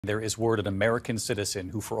There is word an American citizen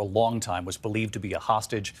who for a long time was believed to be a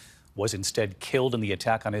hostage was instead killed in the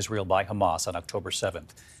attack on Israel by Hamas on October 7th.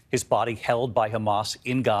 His body held by Hamas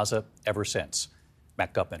in Gaza ever since.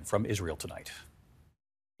 Matt Gupman from Israel tonight.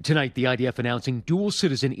 Tonight, the IDF announcing dual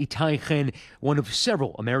citizen Itay Chen, one of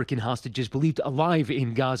several American hostages believed alive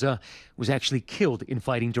in Gaza, was actually killed in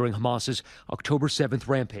fighting during Hamas's October 7th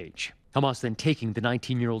rampage. Hamas then taking the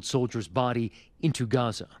 19-year-old soldier's body into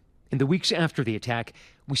Gaza. In the weeks after the attack,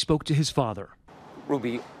 we spoke to his father.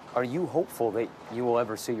 Ruby, are you hopeful that you will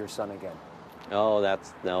ever see your son again? No,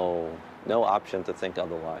 that's no option to think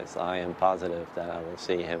otherwise. I am positive that I will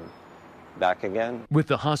see him back again. With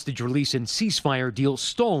the hostage release and ceasefire deal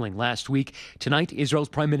stalling last week, tonight Israel's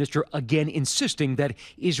prime minister again insisting that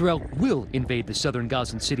Israel will invade the southern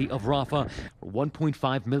Gazan city of Rafah, where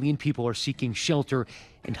 1.5 million people are seeking shelter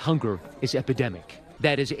and hunger is epidemic.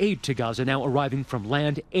 That is aid to Gaza now arriving from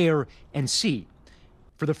land, air, and sea.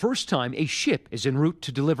 For the first time, a ship is en route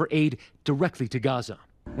to deliver aid directly to Gaza.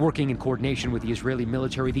 Working in coordination with the Israeli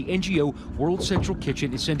military, the NGO World Central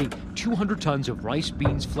Kitchen is sending 200 tons of rice,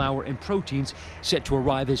 beans, flour, and proteins set to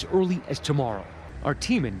arrive as early as tomorrow. Our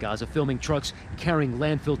team in Gaza filming trucks carrying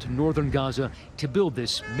landfill to northern Gaza to build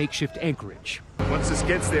this makeshift anchorage. Once this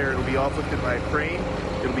gets there, it'll be offloaded by a crane,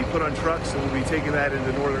 it'll be put on trucks, and we'll be taking that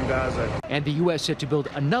into northern Gaza. And the U.S. set to build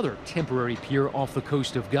another temporary pier off the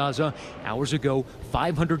coast of Gaza. Hours ago,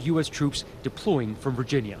 500 U.S. troops deploying from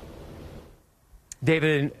Virginia.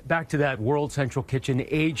 David, back to that World Central Kitchen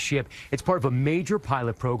aid ship. It's part of a major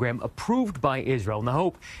pilot program approved by Israel. And the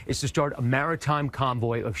hope is to start a maritime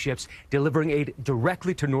convoy of ships delivering aid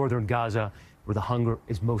directly to northern Gaza, where the hunger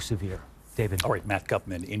is most severe. David. All right, Matt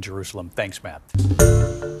Gupman in Jerusalem. Thanks, Matt.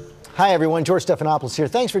 Hi, everyone. George Stephanopoulos here.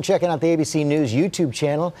 Thanks for checking out the ABC News YouTube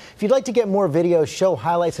channel. If you'd like to get more videos, show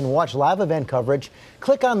highlights, and watch live event coverage,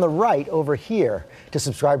 click on the right over here to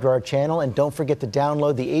subscribe to our channel. And don't forget to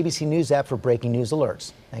download the ABC News app for breaking news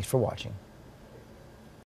alerts. Thanks for watching.